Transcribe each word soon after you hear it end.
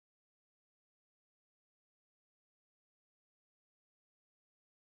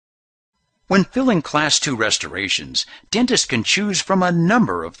When filling Class 2 restorations, dentists can choose from a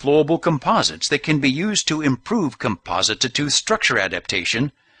number of flowable composites that can be used to improve composite-to-tooth structure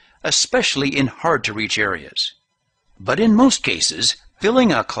adaptation, especially in hard-to-reach areas. But in most cases,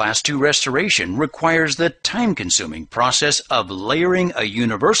 filling a Class 2 restoration requires the time-consuming process of layering a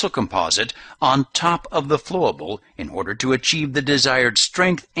universal composite on top of the flowable in order to achieve the desired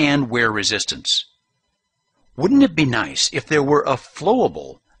strength and wear resistance. Wouldn't it be nice if there were a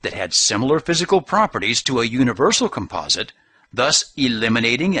flowable that had similar physical properties to a universal composite, thus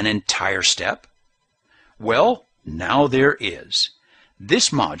eliminating an entire step? Well, now there is. This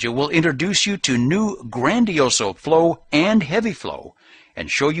module will introduce you to new GrandioSO Flow and Heavy Flow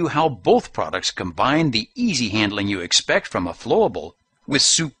and show you how both products combine the easy handling you expect from a flowable with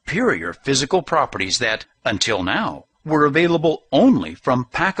superior physical properties that, until now, were available only from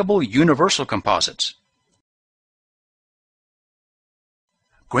packable universal composites.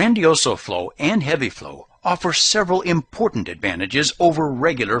 GrandioSO Flow and Heavy Flow offer several important advantages over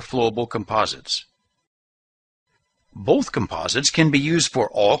regular flowable composites. Both composites can be used for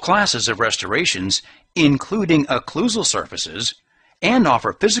all classes of restorations, including occlusal surfaces, and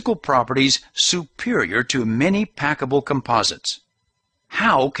offer physical properties superior to many packable composites.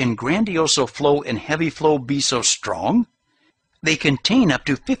 How can GrandioSO Flow and Heavy Flow be so strong? They contain up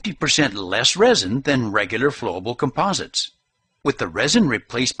to 50% less resin than regular flowable composites. With the resin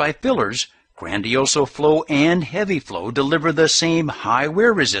replaced by fillers, GrandioSO Flow and Heavy Flow deliver the same high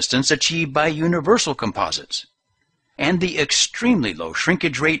wear resistance achieved by universal composites. And the extremely low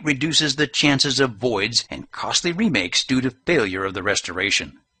shrinkage rate reduces the chances of voids and costly remakes due to failure of the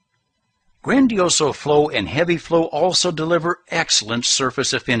restoration. GrandioSO Flow and Heavy Flow also deliver excellent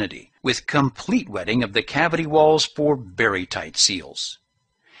surface affinity, with complete wetting of the cavity walls for very tight seals.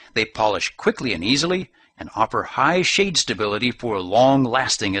 They polish quickly and easily, and offer high shade stability for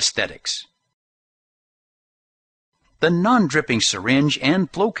long-lasting aesthetics. The non-dripping syringe and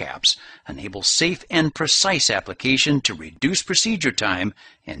flow caps enable safe and precise application to reduce procedure time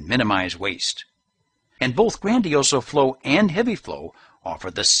and minimize waste. And both GrandioSO Flow and Heavy Flow offer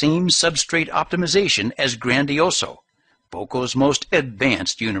the same substrate optimization as GrandioSO, Voco's most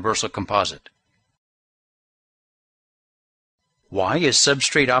advanced universal composite. Why is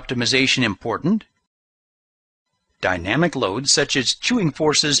substrate optimization important? Dynamic loads such as chewing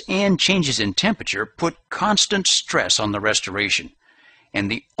forces and changes in temperature put constant stress on the restoration, and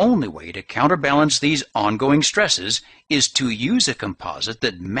the only way to counterbalance these ongoing stresses is to use a composite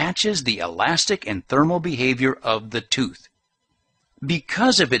that matches the elastic and thermal behavior of the tooth.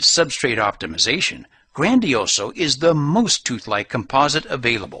 Because of its substrate optimization, GrandioSO is the most tooth-like composite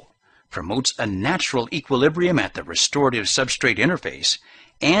available, promotes a natural equilibrium at the restorative substrate interface,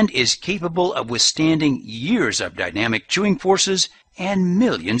 and is capable of withstanding years of dynamic chewing forces and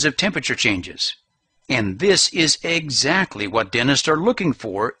millions of temperature changes. And this is exactly what dentists are looking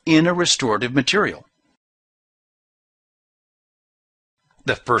for in a restorative material.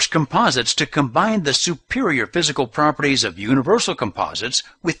 The first composites to combine the superior physical properties of universal composites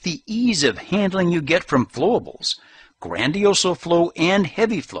with the ease of handling you get from flowables, GrandioSO Flow and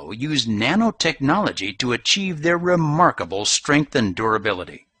Heavy Flow use nanotechnology to achieve their remarkable strength and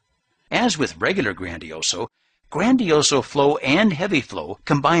durability. As with regular GrandioSO Flow and Heavy Flow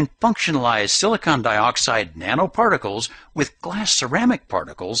combine functionalized silicon dioxide nanoparticles with glass ceramic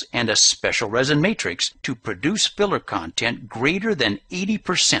particles and a special resin matrix to produce filler content greater than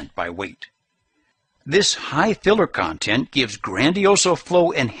 80% by weight. This high filler content gives GrandioSO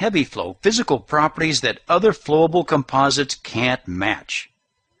Flow and Heavy Flow physical properties that other flowable composites can't match.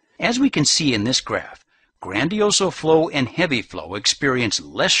 As we can see in this graph, GrandioSO Flow and Heavy Flow experience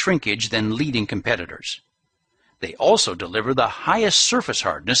less shrinkage than leading competitors. They also deliver the highest surface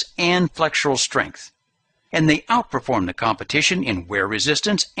hardness and flexural strength, and they outperform the competition in wear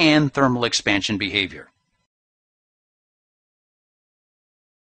resistance and thermal expansion behavior.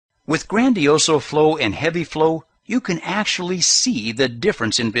 With GrandioSO Flow and Heavy Flow, you can actually see the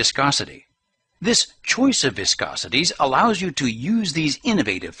difference in viscosity. This choice of viscosities allows you to use these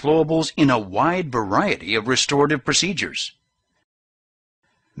innovative flowables in a wide variety of restorative procedures.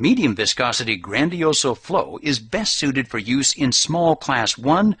 Medium viscosity GrandioSO Flow is best suited for use in small Class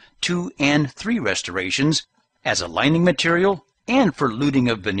 1, 2, and 3 restorations as a lining material and for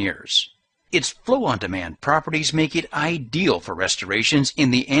luting of veneers. Its flow-on-demand properties make it ideal for restorations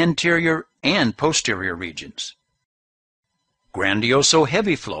in the anterior and posterior regions. GrandioSO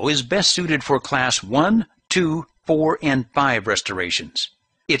Heavy Flow is best suited for Class 1, 2, 4, and 5 restorations.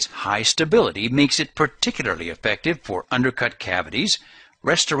 Its high stability makes it particularly effective for undercut cavities,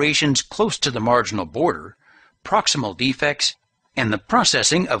 restorations close to the marginal border, proximal defects, and the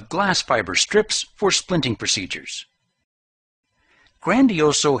processing of glass fiber strips for splinting procedures.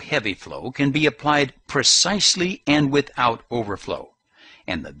 GrandioSO Heavy Flow can be applied precisely and without overflow,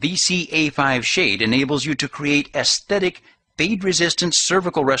 and the VCA5 shade enables you to create aesthetic, fade-resistant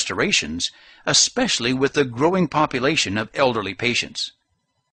cervical restorations, especially with the growing population of elderly patients.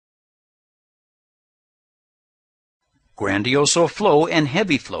 GrandioSO Flow and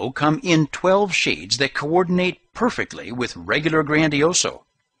Heavy Flow come in 12 shades that coordinate perfectly with regular GrandioSO,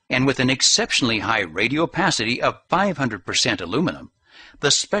 and with an exceptionally high radiopacity of 500% aluminum,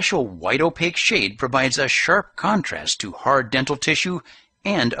 the special white opaque shade provides a sharp contrast to hard dental tissue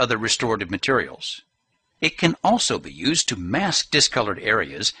and other restorative materials. It can also be used to mask discolored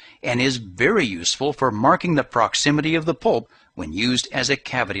areas and is very useful for marking the proximity of the pulp when used as a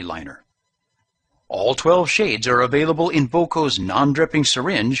cavity liner. All 12 shades are available in Voco's non-dripping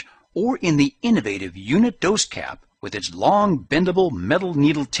syringe or in the innovative unit dose cap with its long, bendable metal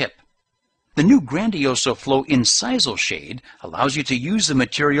needle tip. The new GrandioSO Flow Incisal shade allows you to use the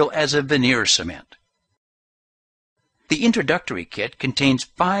material as a veneer cement. The introductory kit contains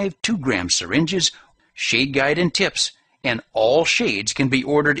 5 2-gram syringes, shade guide and tips, and all shades can be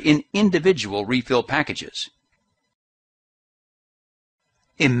ordered in individual refill packages.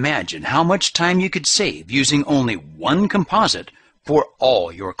 Imagine how much time you could save using only one composite for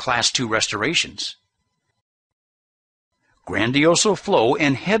all your Class II restorations. GrandioSO Flow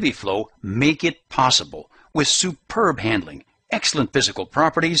and Heavy Flow make it possible with superb handling, excellent physical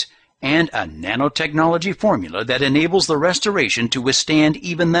properties, and a nanotechnology formula that enables the restoration to withstand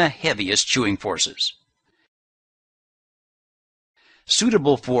even the heaviest chewing forces.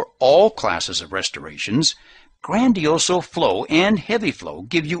 Suitable for all classes of restorations, GrandioSO Flow and Heavy Flow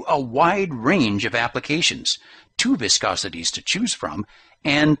give you a wide range of applications, 2 viscosities to choose from,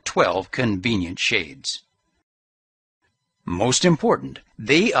 and 12 convenient shades. Most important,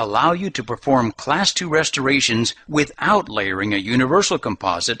 they allow you to perform Class II restorations without layering a universal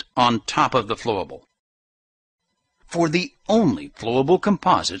composite on top of the flowable. For the only flowable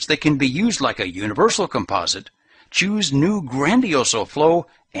composites that can be used like a universal composite, choose new GrandioSO Flow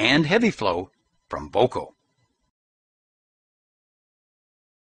and Heavy Flow from Voco.